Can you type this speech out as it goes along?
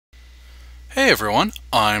Hey everyone,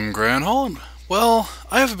 I'm Greonhal, and well,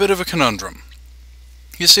 I have a bit of a conundrum.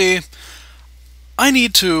 You see, I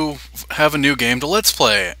need to have a new game to Let's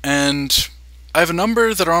Play, and I have a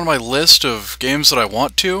number that are on my list of games that I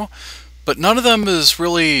want to, but none of them is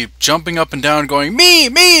really jumping up and down going, me,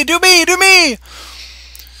 do me, do me!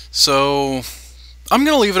 So, I'm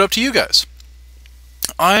going to leave it up to you guys.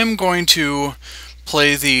 I'm going to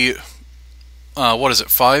play the,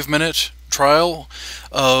 5-minute trial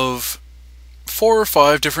of 4 or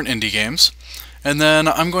 5 different indie games, and then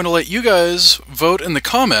I'm going to let you guys vote in the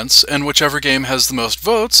comments, and whichever game has the most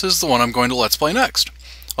votes is the one I'm going to Let's Play next.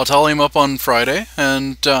 I'll tally them up on Friday,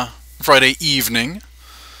 and Friday evening.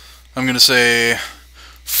 I'm going to say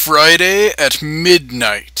Friday at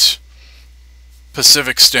midnight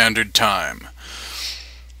Pacific Standard Time.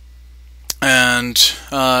 And,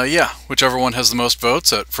 yeah, whichever one has the most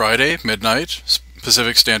votes at Friday, midnight,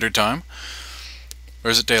 Pacific Standard Time. Or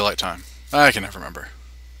is it Daylight Time? I can never remember.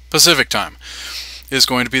 Pacific Time is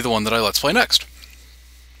going to be the one that I Let's Play next.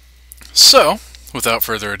 So, without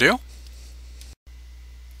further ado,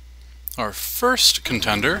 our first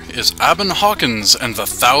contender is Abin Hawkins and the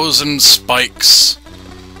Thousand Spikes.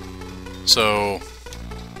 So,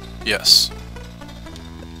 yes.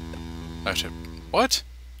 What?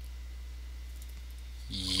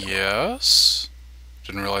 Yes?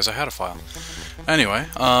 Didn't realize I had a file. Anyway,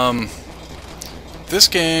 this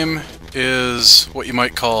game is what you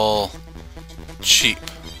might call cheap.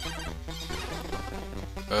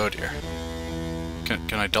 Oh dear.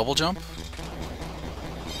 Can I double jump?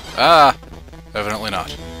 Ah! Evidently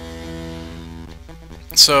not.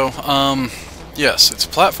 So, yes, it's a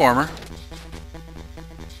platformer.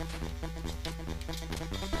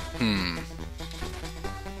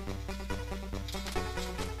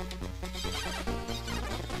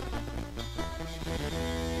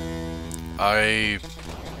 I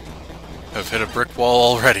have hit a brick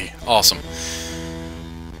wall already. Awesome.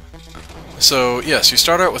 So, yes, you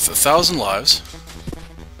start out with 1,000 lives.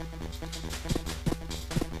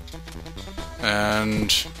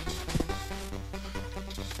 And...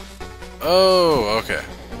 oh, okay.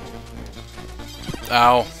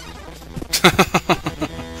 Ow.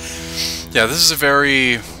 Yeah, this is a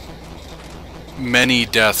very many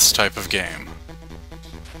deaths type of game.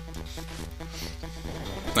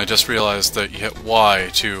 I just realized that you hit Y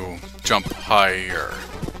to jump higher.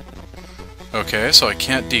 Okay, so I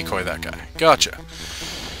can't decoy that guy. Gotcha.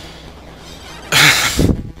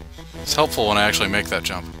 It's helpful when I actually make that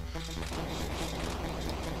jump.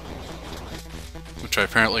 Which I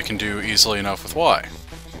apparently can do easily enough with Y.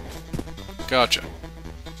 Gotcha.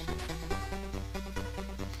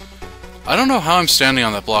 I don't know how I'm standing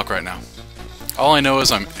on that block right now. All I know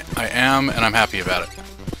is I am, and I'm happy about it.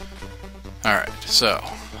 Alright, so,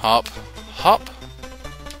 hop, hop.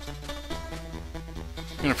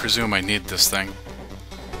 I'm gonna presume I need this thing.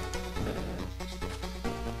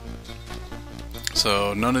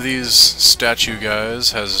 So, none of these statue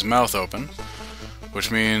guys has his mouth open, which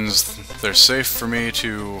means they're safe for me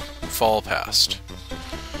to fall past.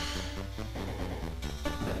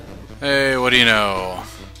 Hey, what do you know?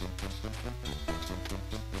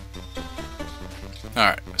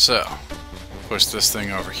 Alright, so, push this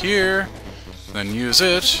thing over here, then use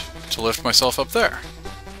it to lift myself up there.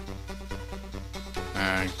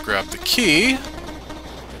 And grab the key,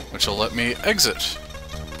 which will let me exit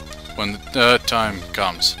when the time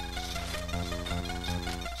comes.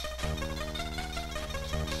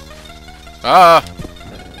 Ah!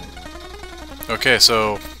 Okay,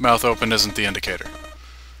 so mouth open isn't the indicator.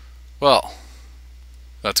 Well,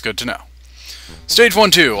 that's good to know. Stage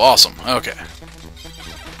 1, 2, awesome, okay.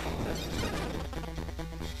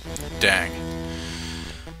 Dang.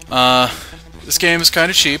 This game is kind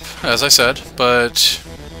of cheap, as I said, but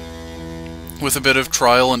with a bit of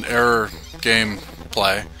trial and error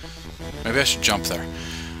gameplay, maybe I should jump there,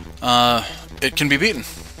 it can be beaten.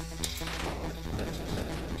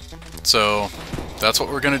 So, that's what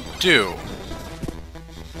we're gonna do.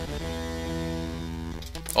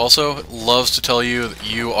 Also, it loves to tell you that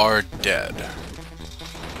you are dead.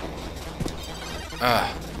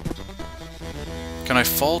 Ah. Can I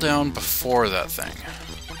fall down before that thing?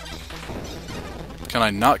 Can I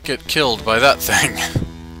not get killed by that thing?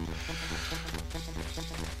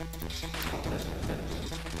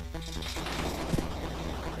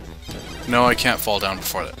 No, I can't fall down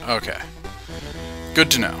before that. Okay. Good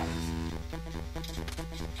to know.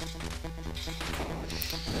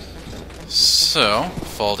 So,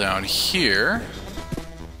 fall down here.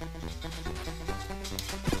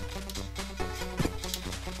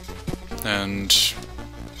 And...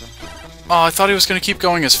 oh, I thought he was going to keep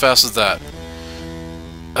going as fast as that.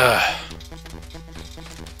 Ugh.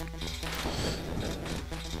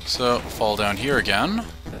 So, fall down here again.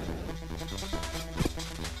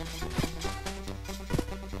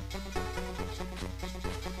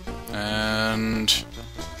 And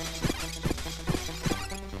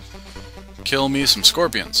kill me some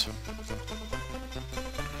scorpions.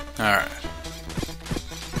 Alright.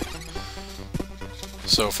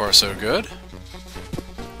 So far, so good.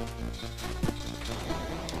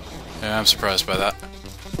 Yeah, I'm surprised by that.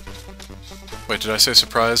 Wait, did I say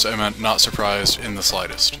surprised? I meant not surprised in the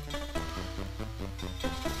slightest.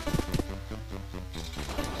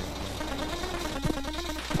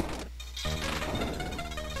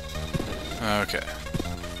 Okay.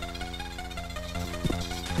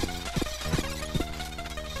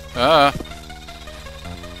 Ah!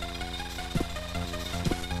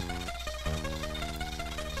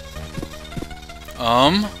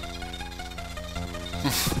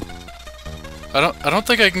 I don't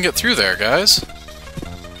think I can get through there, guys.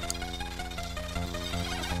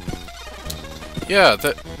 Yeah,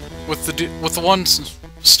 that with the one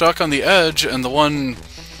stuck on the edge and the one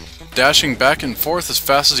dashing back and forth as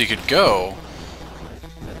fast as he could go,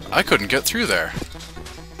 I couldn't get through there.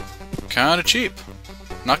 Kinda cheap.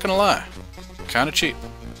 Not gonna lie. Kinda cheap.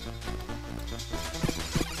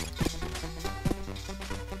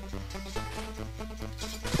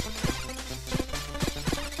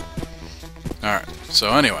 Alright,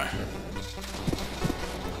 so anyway.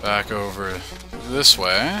 Back over this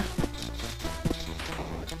way.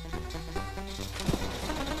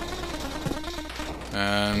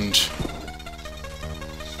 And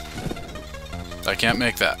I can't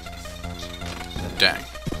make that. Dang.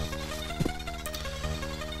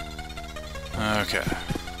 Okay.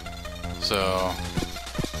 So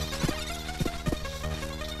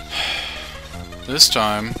this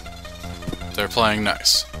time they're playing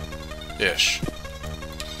nice. Ish.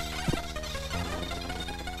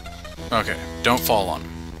 Okay, don't fall on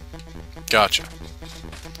them. Gotcha.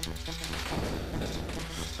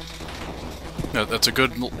 No, that's a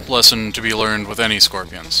good lesson to be learned with any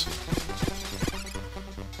scorpions.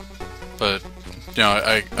 But, you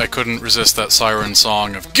know, I couldn't resist that siren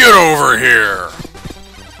song of "Get over here!"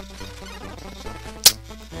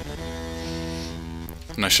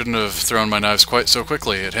 And I shouldn't have thrown my knives quite so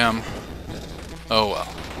quickly at him. Oh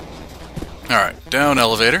well. Alright, down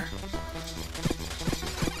elevator.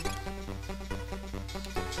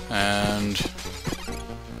 And...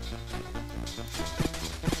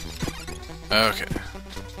 okay.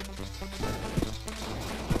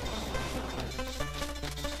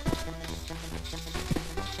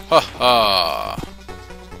 Ha ha!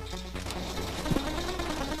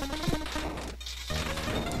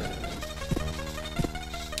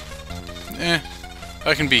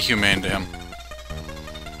 I can be humane to him.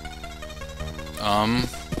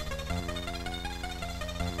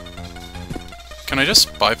 Can I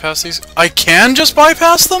just bypass these? I can just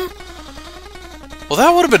bypass them? Well,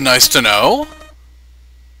 that would have been nice to know.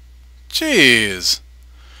 Jeez.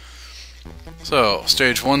 So,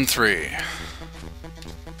 stage 1-3.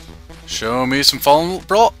 Show me some fallen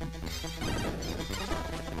brawl.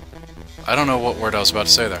 I don't know what word I was about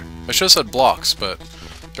to say there. I should have said blocks, but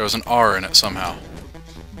there was an R in it somehow.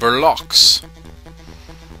 Blocks.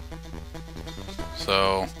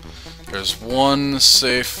 So, there's one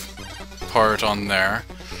safe part on there,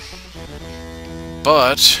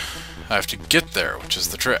 but I have to get there, which is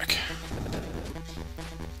the trick.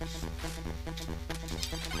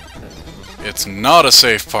 It's not a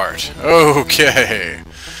safe part. Okay.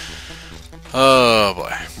 Oh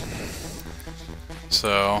boy.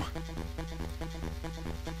 So,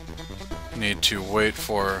 need to wait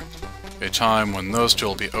for a time when those two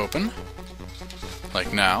will be open,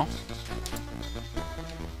 like now.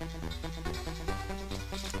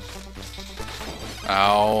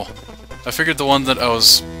 Ow. I figured the one that I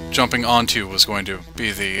was jumping onto was going to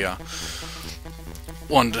be the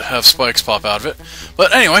one to have spikes pop out of it.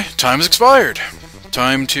 But anyway, time has expired.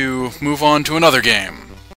 Time to move on to another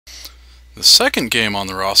game. The second game on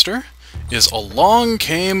the roster is Along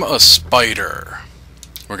Came a Spider.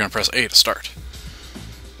 We're going to press A to start.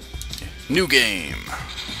 New game.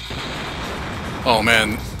 Oh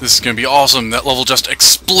man, this is going to be awesome. That level just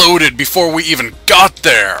exploded before we even got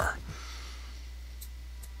there.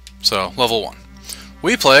 So, level 1.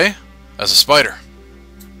 We play as a spider,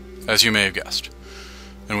 as you may have guessed.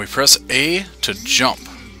 And we press A to jump.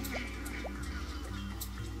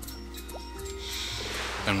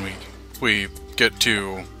 And we get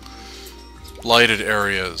to lighted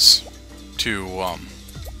areas to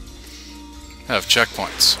have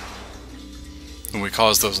checkpoints. And we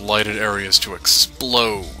cause those lighted areas to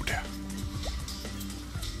explode.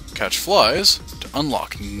 Catch flies to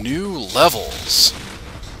unlock new levels.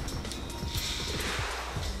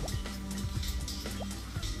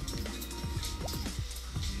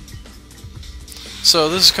 So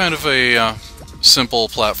this is kind of a simple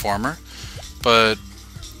platformer, but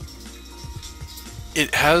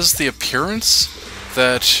it has the appearance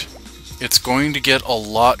that it's going to get a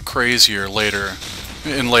lot crazier later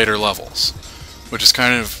in later levels, which is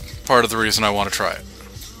kind of part of the reason I want to try it.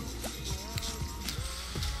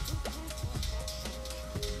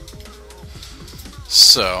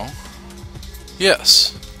 So,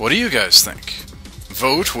 yes, what do you guys think?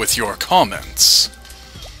 Vote with your comments.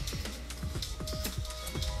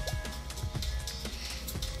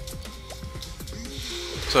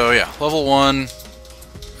 So yeah, level 1 is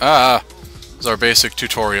our basic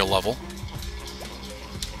tutorial level.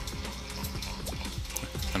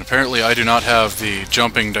 And apparently I do not have the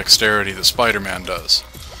jumping dexterity that Spider-Man does.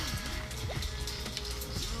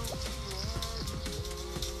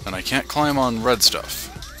 And I can't climb on red stuff.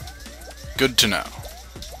 Good to know.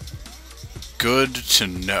 Good to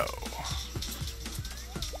know.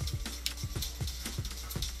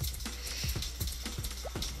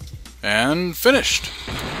 And finished.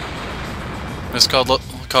 This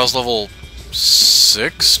caused level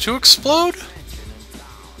 6 to explode?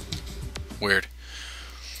 Weird.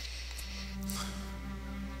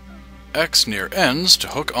 X near ends to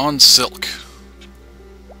hook on silk.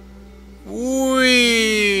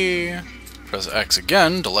 Whee! Press X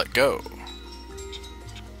again to let go.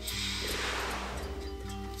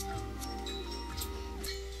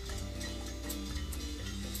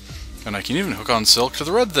 And I can even hook on silk to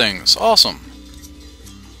the red things. Awesome!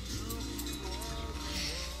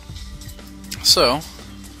 So,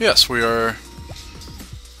 yes, we are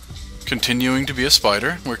continuing to be a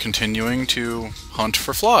spider. We're continuing to hunt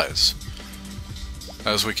for flies.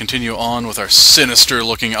 As we continue on with our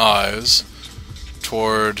sinister-looking eyes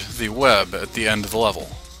toward the web at the end of the level.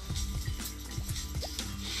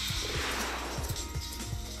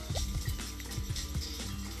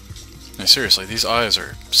 Now, seriously, these eyes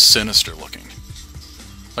are sinister-looking.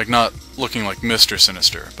 Like, not looking like Mr.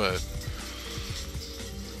 Sinister, but...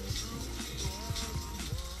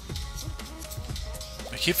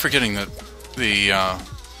 I keep forgetting that the,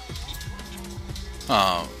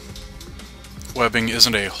 webbing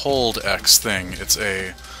isn't a hold X thing, it's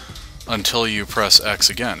a until you press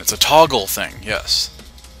X again. It's a toggle thing, yes.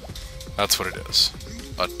 That's what it is.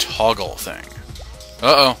 A toggle thing.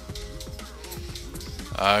 Uh-oh.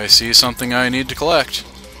 I see something I need to collect.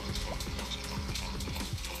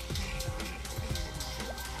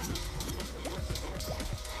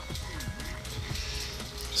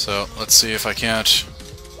 So, let's see if I can't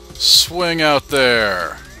swing out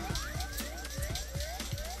there.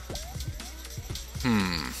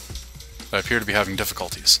 I appear to be having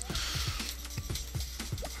difficulties.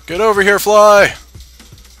 Get over here, fly!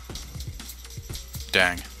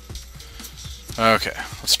 Dang. Okay,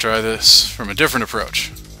 let's try this from a different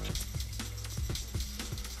approach.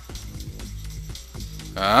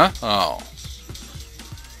 Oh.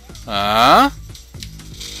 Ha-ha!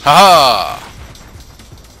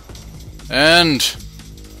 And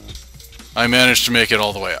I managed to make it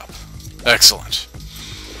all the way up. Excellent.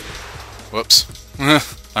 Whoops.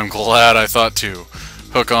 I'm glad I thought to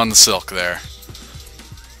hook on the silk there.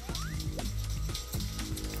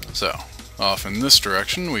 So, off in this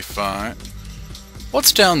direction we find...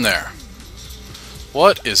 What's down there?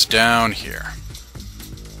 What is down here?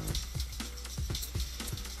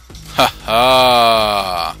 Ha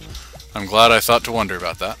ha! I'm glad I thought to wonder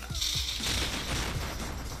about that.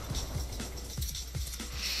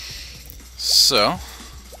 So,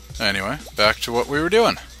 anyway, back to what we were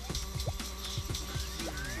doing.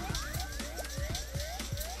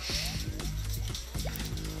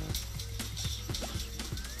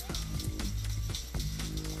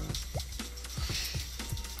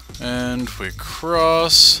 And we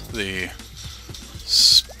cross the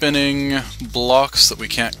spinning blocks that we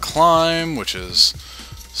can't climb, which is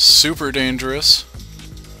super dangerous.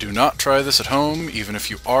 Do not try this at home, even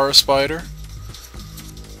if you are a spider.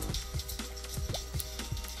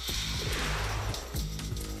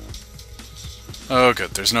 Oh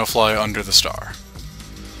good, there's no fly under the star.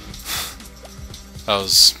 I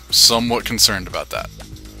was somewhat concerned about that.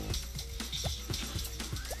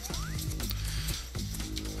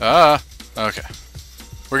 Okay.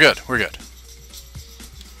 We're good, we're good.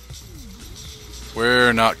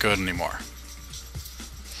 We're not good anymore.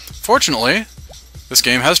 Fortunately, this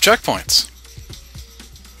game has checkpoints.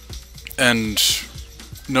 And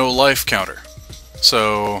no life counter.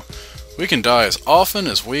 So, we can die as often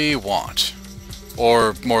as we want.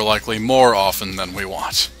 Or, more likely, more often than we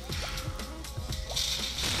want.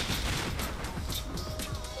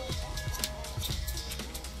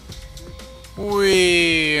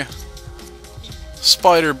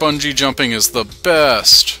 Spider bungee jumping is the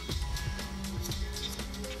best.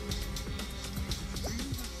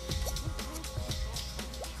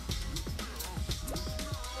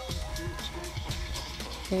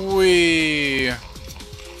 Whee!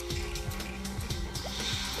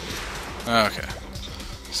 Okay.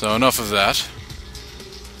 So enough of that.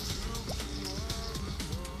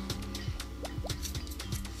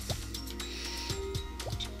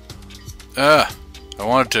 I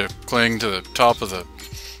wanted to cling to the top of the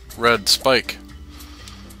red spike.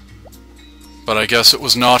 But I guess it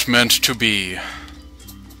was not meant to be.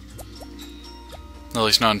 At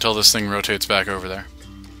least not until this thing rotates back over there.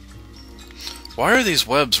 Why are these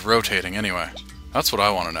webs rotating anyway? That's what I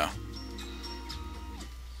want to know.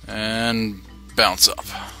 And bounce up.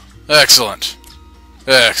 Excellent.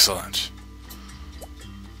 Excellent.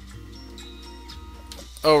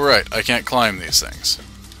 Oh right, I can't climb these things.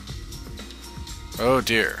 Oh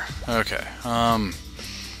dear. Okay. How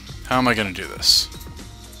am I gonna do this?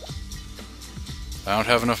 I don't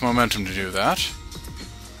have enough momentum to do that.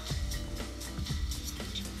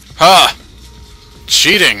 Ha!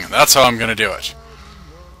 Cheating! That's how I'm gonna do it.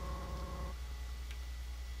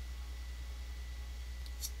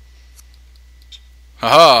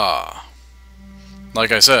 Haha!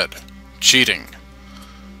 Like I said, cheating.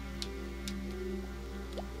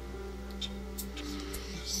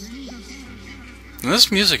 And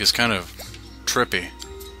this music is kind of trippy.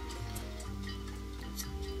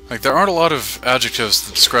 Like, there aren't a lot of adjectives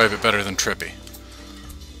that describe it better than trippy.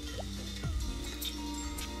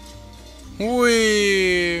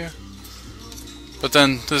 Whee! But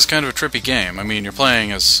then, this is kind of a trippy game. I mean, you're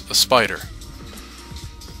playing as a spider.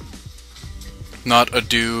 Not a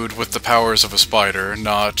dude with the powers of a spider,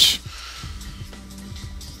 not...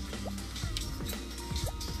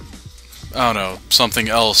 I don't know, something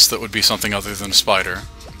else that would be something other than a spider.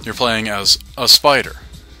 You're playing as a spider.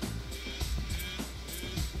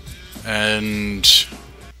 And...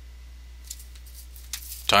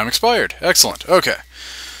 time expired. Excellent. Okay.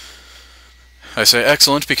 I say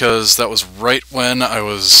excellent because that was right when I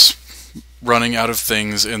was running out of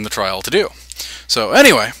things in the trial to do. So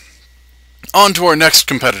anyway, on to our next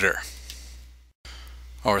competitor.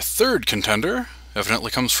 Our third contender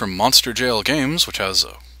evidently comes from Monster Jail Games, which has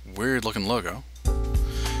a weird looking logo,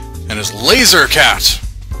 and is Laser Cat.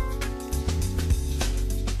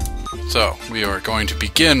 So, we are going to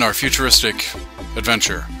begin our futuristic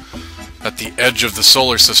adventure at the edge of the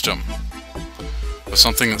solar system with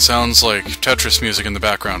something that sounds like Tetris music in the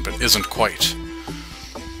background, but isn't quite.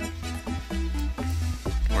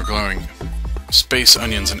 We're going space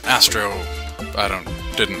onions and astro...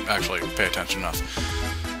 didn't actually pay attention enough.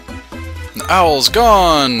 The owl's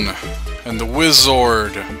gone! And the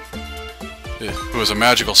Wizard, who is a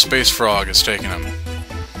magical space frog, has taken him.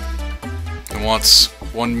 And wants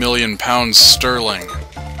 1 million pounds sterling.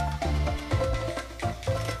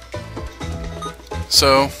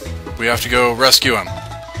 So, we have to go rescue him.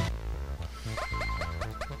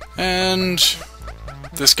 And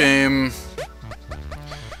this game,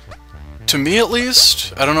 to me at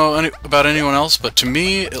least, I don't know about anyone else, but to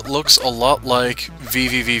me it looks a lot like V.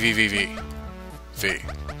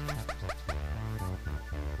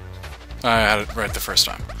 I had it right the first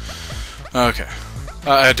time. Okay.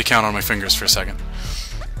 I had to count on my fingers for a second.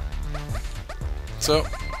 So,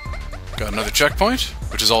 got another checkpoint,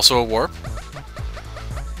 which is also a warp.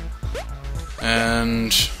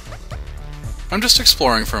 And I'm just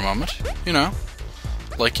exploring for a moment, you know,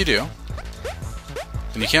 like you do.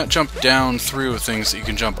 And you can't jump down through things that you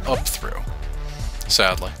can jump up through,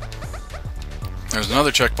 sadly. There's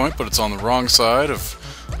another checkpoint, but it's on the wrong side of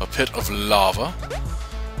a pit of lava.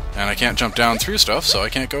 And I can't jump down through stuff, so I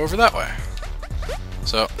can't go over that way.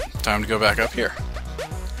 So, time to go back up here.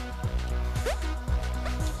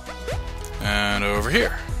 And over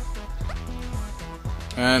here.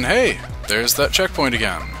 And hey, there's that checkpoint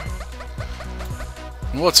again.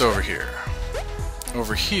 And what's over here?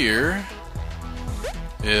 Over here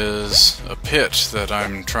is a pit that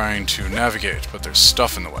I'm trying to navigate, but there's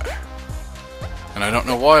stuff in the way. And I don't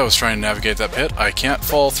know why I was trying to navigate that pit. I can't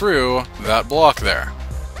fall through that block there.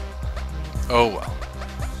 Oh well.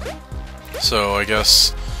 So I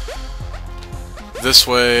guess this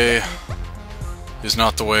way is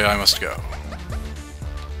not the way I must go.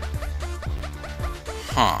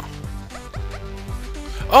 Huh.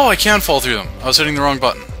 Oh, I can fall through them. I was hitting the wrong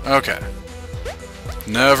button. Okay.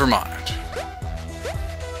 Never mind.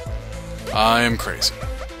 I am crazy.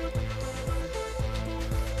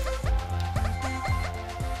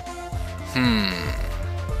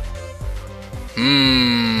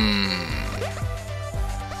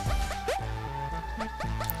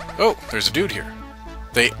 Oh, there's a dude here.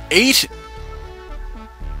 They ate...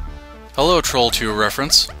 Hello, Troll2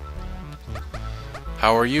 reference.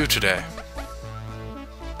 How are you today?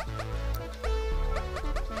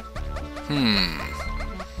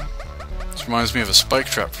 This reminds me of a spike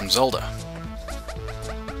trap from Zelda.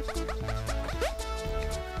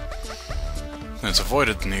 And it's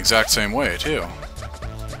avoided in the exact same way, too.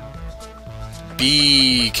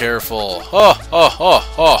 Be careful. Ha ha ha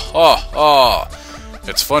ha ha ha!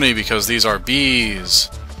 It's funny because these are bees.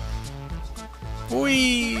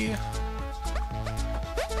 Whee!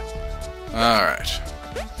 Alright.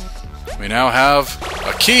 We now have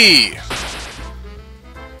a key!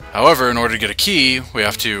 However, in order to get a key, we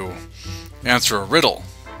have to answer a riddle.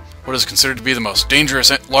 What is considered to be the most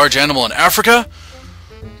dangerous large animal in Africa?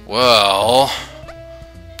 Well,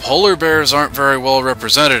 polar bears aren't very well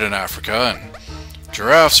represented in Africa, and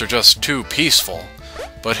giraffes are just too peaceful.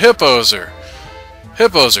 But hippos are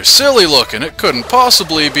silly looking. It couldn't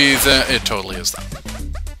possibly be them. It totally is them.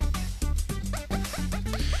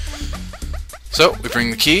 So, we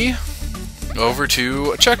bring the key over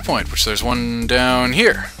to a checkpoint, which there's one down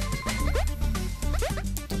here.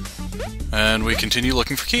 And we continue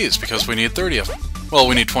looking for keys, because we need 30 of them. Well,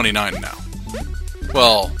 we need 29 now.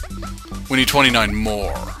 Well, we need 29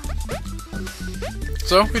 more.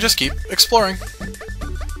 So, we just keep exploring.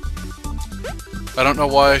 I don't know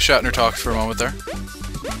why Shatner talked for a moment there.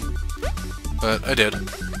 But I did.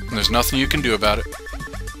 And there's nothing you can do about it.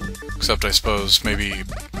 Except, I suppose, maybe...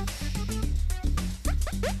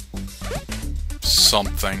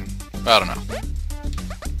 something. I don't know.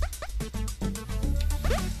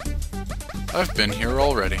 I've been here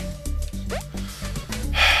already.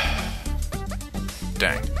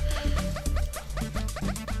 Dang.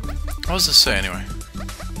 What does this say anyway?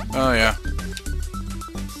 Oh yeah.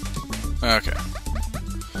 Okay.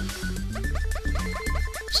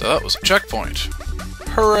 So that was a checkpoint.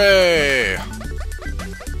 Hooray!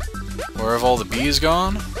 Where have all the bees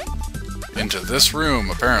gone? Into this room,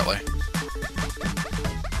 apparently.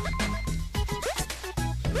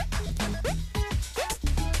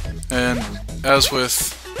 And as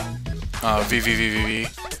with V,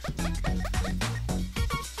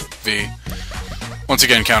 once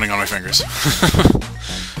again counting on my fingers.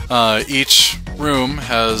 Each room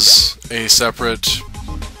has a separate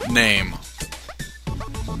name.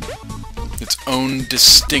 Its own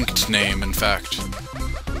distinct name, in fact.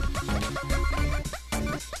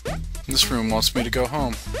 This room wants me to go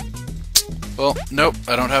home. Well, nope,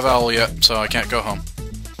 I don't have Owl yet, so I can't go home.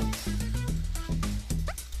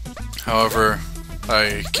 However,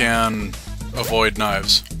 I can avoid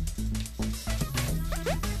knives.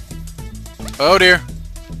 Oh dear!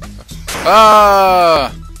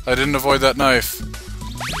 Ah! I didn't avoid that knife.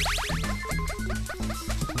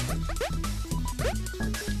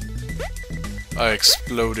 I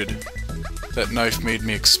exploded. That knife made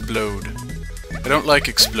me explode. I don't like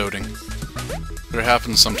exploding. But it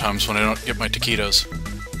happens sometimes when I don't get my taquitos.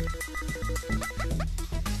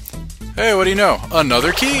 Hey, what do you know?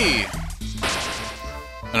 Another key!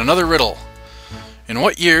 And another riddle. In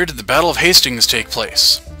what year did the Battle of Hastings take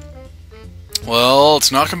place? Well,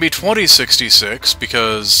 it's not going to be 2066,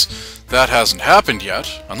 because that hasn't happened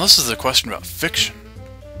yet, unless this is a question about fiction.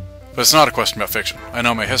 But it's not a question about fiction. I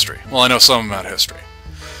know my history. Well, I know some about history.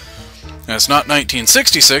 And it's not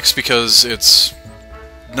 1966, because it's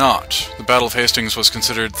not. The Battle of Hastings was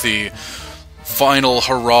considered the final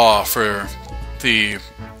hurrah for the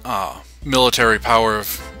military power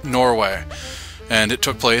of Norway, and it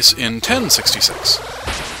took place in 1066.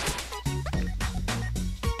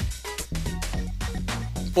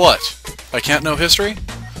 What? I can't know history?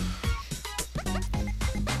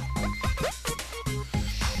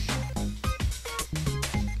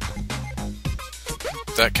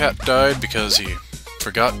 That cat died because he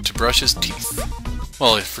forgot to brush his teeth.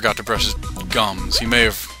 Well, he forgot to brush his gums. He may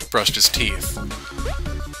have brushed his teeth.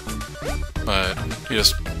 But he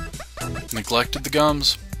just neglected the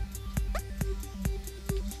gums.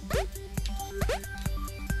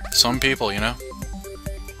 Some people, you know.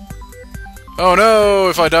 Oh no!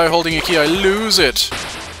 If I die holding a key, I lose it!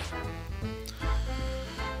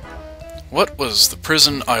 What was the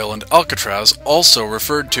prison island Alcatraz also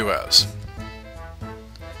referred to as?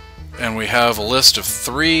 And we have a list of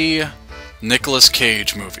 3 Nicolas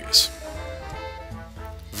Cage movies.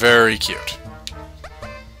 Very cute.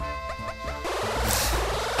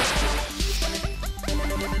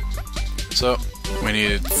 So, we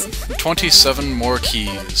need 27 more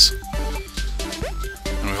keys.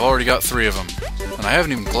 And we've already got 3 of them. And I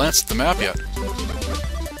haven't even glanced at the map yet.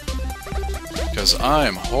 Because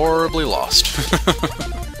I'm horribly lost.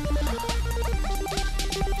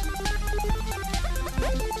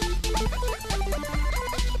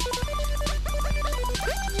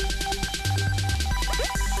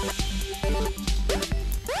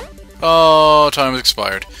 Oh, time has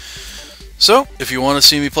expired. So, if you want to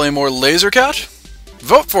see me play more Laser Cat,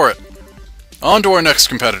 vote for it! On to our next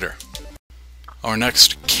competitor. Our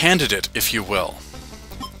next candidate, if you will.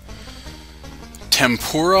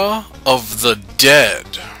 Tempura of the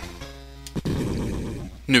Dead.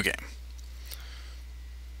 New game.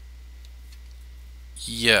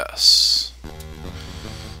 Yes.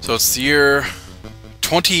 So it's the year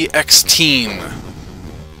 2016.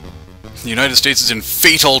 The United States is in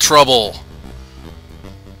fatal trouble.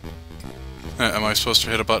 Am I supposed to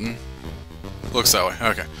hit a button? Looks that way.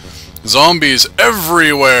 Okay. Zombies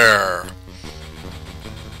everywhere!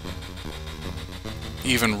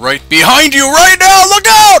 Even right behind you right now! Look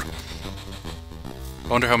out! I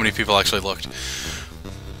wonder how many people actually looked.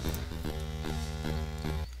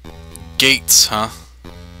 Gates, huh?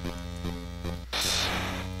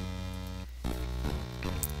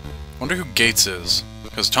 Wonder who Gates is.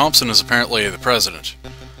 Because Thompson is apparently the president.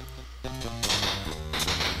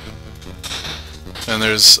 And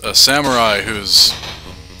there's a samurai who's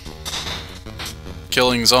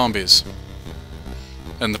killing zombies.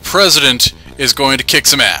 And the president is going to kick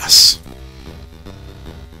some ass.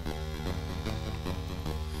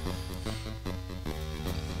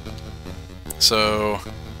 So,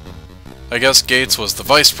 I guess Gates was the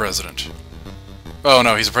vice president. Oh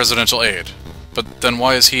no, he's a presidential aide. But then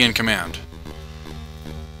why is he in command?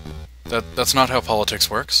 That's not how politics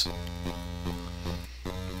works.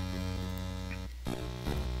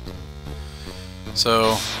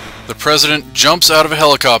 So, the president jumps out of a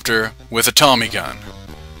helicopter with a Tommy gun.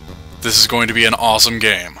 This is going to be an awesome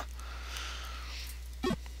game.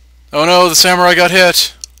 Oh no, the samurai got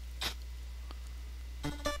hit!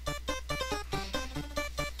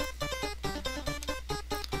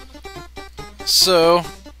 So...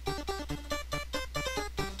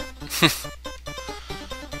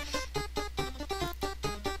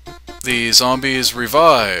 the zombies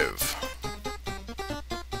revive.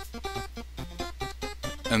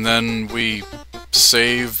 And then we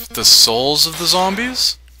save the souls of the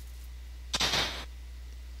zombies?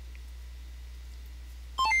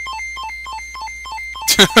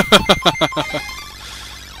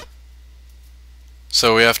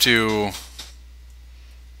 So we have to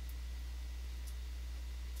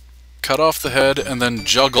cut off the head and then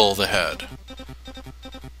juggle the head.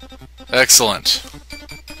 Excellent.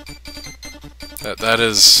 That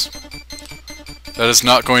is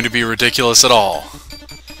not going to be ridiculous at all.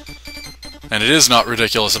 And it is not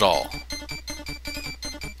ridiculous at all.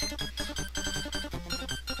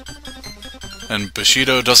 And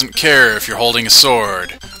Bushido doesn't care if you're holding a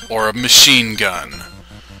sword or a machine gun.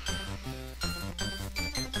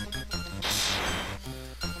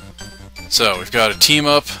 So, we've got a team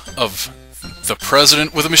up of the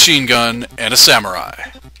president with a machine gun and a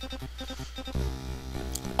samurai.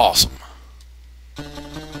 Awesome.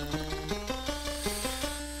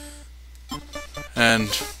 And...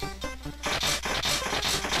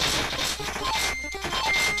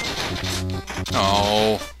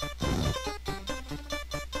 oh...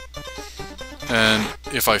 and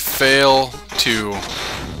if I fail to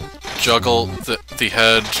juggle the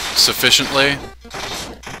head sufficiently,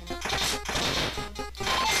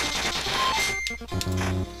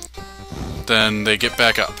 then they get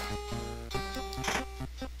back up.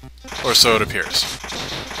 Or so it appears.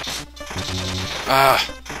 Ah.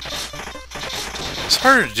 It's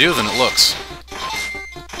harder to do than it looks.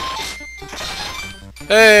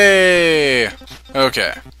 Hey!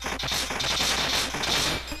 Okay.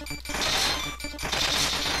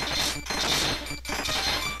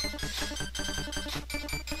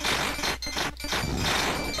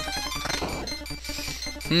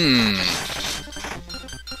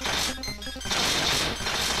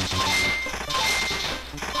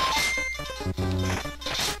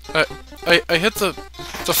 I hit the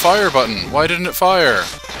fire button. Why didn't it fire?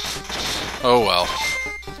 Oh well.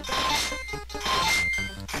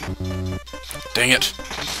 Dang it.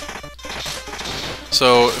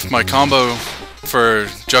 So, if my combo for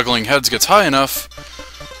juggling heads gets high enough,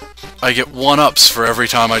 I get 1-ups for every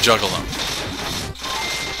time I juggle them.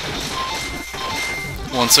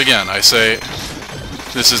 Once again, I say,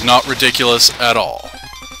 this is not ridiculous at all.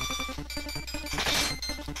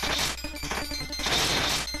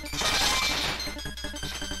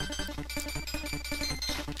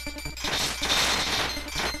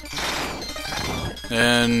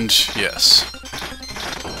 And yes.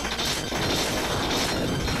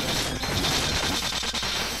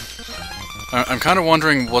 I'm kind of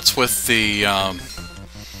wondering what's with the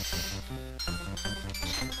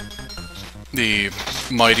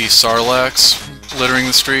mighty Sarlacs littering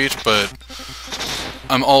the street, but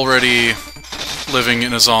I'm already living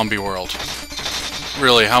in a zombie world.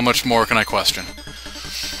 Really, how much more can I question?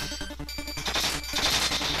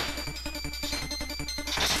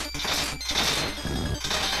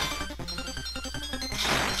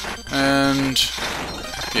 And...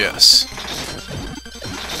 yes.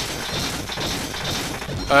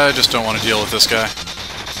 I just don't want to deal with this guy.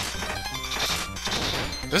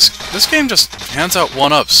 This game just hands out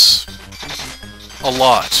one-ups. A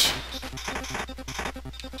lot.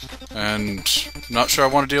 And not sure I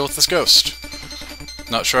want to deal with this ghost.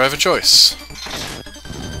 Not sure I have a choice.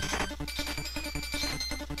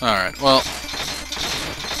 Alright, well...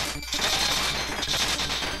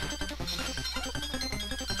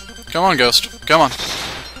 come on, ghost. Come on.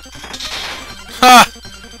 Ha!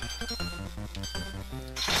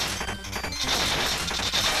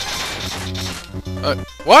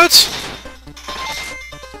 What?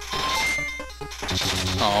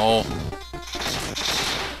 Oh.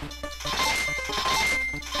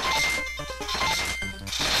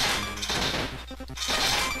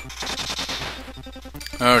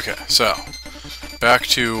 Okay, so back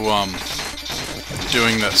to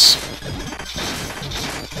doing this.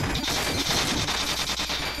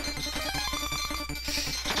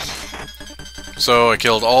 So I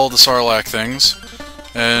killed all the Sarlacc things,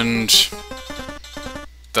 and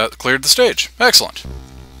that cleared the stage. Excellent.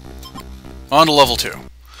 On to level 2.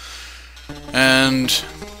 And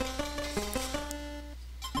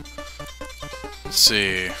let's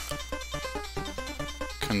see.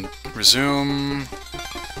 Can resume.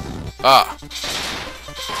 Ah!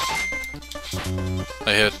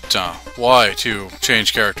 I hit Y to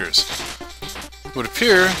change characters. It would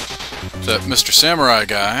appear that Mr. Samurai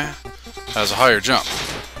guy has a higher jump.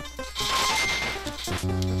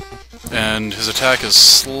 And his attack is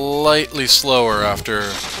slightly slower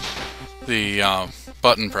after the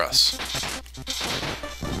button press.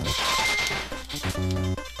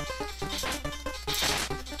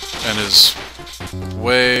 And is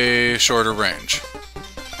way shorter range.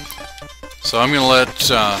 So I'm gonna let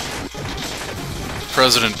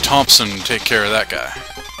President Thompson take care of that guy.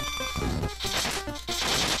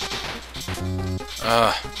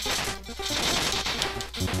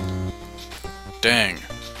 Dang.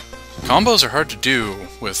 Combos are hard to do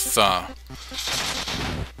with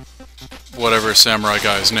whatever samurai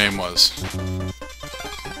guy's name was.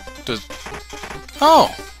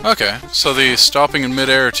 Oh, okay. So the stopping in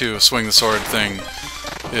midair to swing the sword thing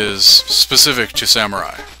is specific to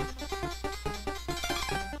samurai.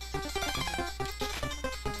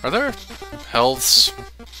 Are there healths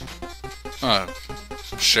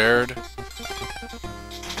shared?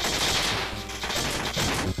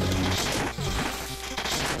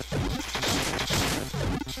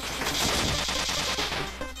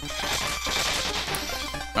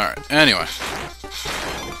 Alright, anyway.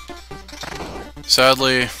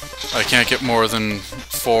 Sadly, I can't get more than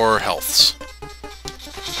 4 healths.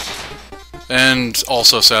 And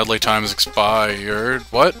also, sadly, time has expired.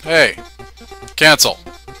 What? Hey! Cancel!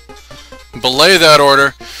 Belay that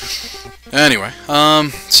order! Anyway,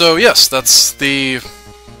 so yes, that's the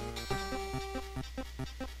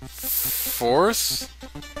 4th?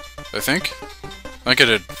 I think I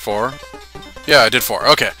did 4. Yeah, I did 4.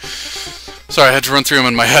 Okay. Sorry, I had to run through them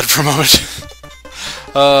in my head for a moment.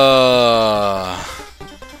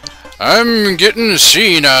 I'm getting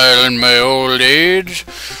senile in my old age.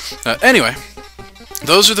 Anyway,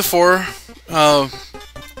 those are the 4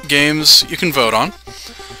 games you can vote on.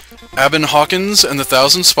 Abin Hawkins and the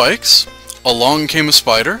Thousand Spikes, Along Came a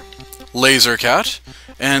Spider, Laser Cat,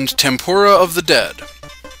 and Tempura of the Dead.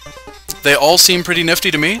 They all seem pretty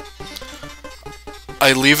nifty to me.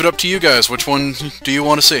 I leave it up to you guys. Which one do you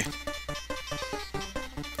want to see?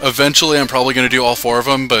 Eventually, I'm probably going to do all 4 of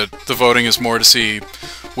them, but the voting is more to see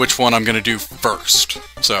which one I'm going to do first.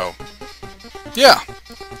 So, yeah.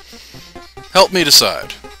 Help me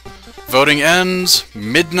decide. Voting ends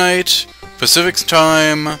midnight Pacific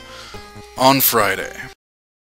time on Friday.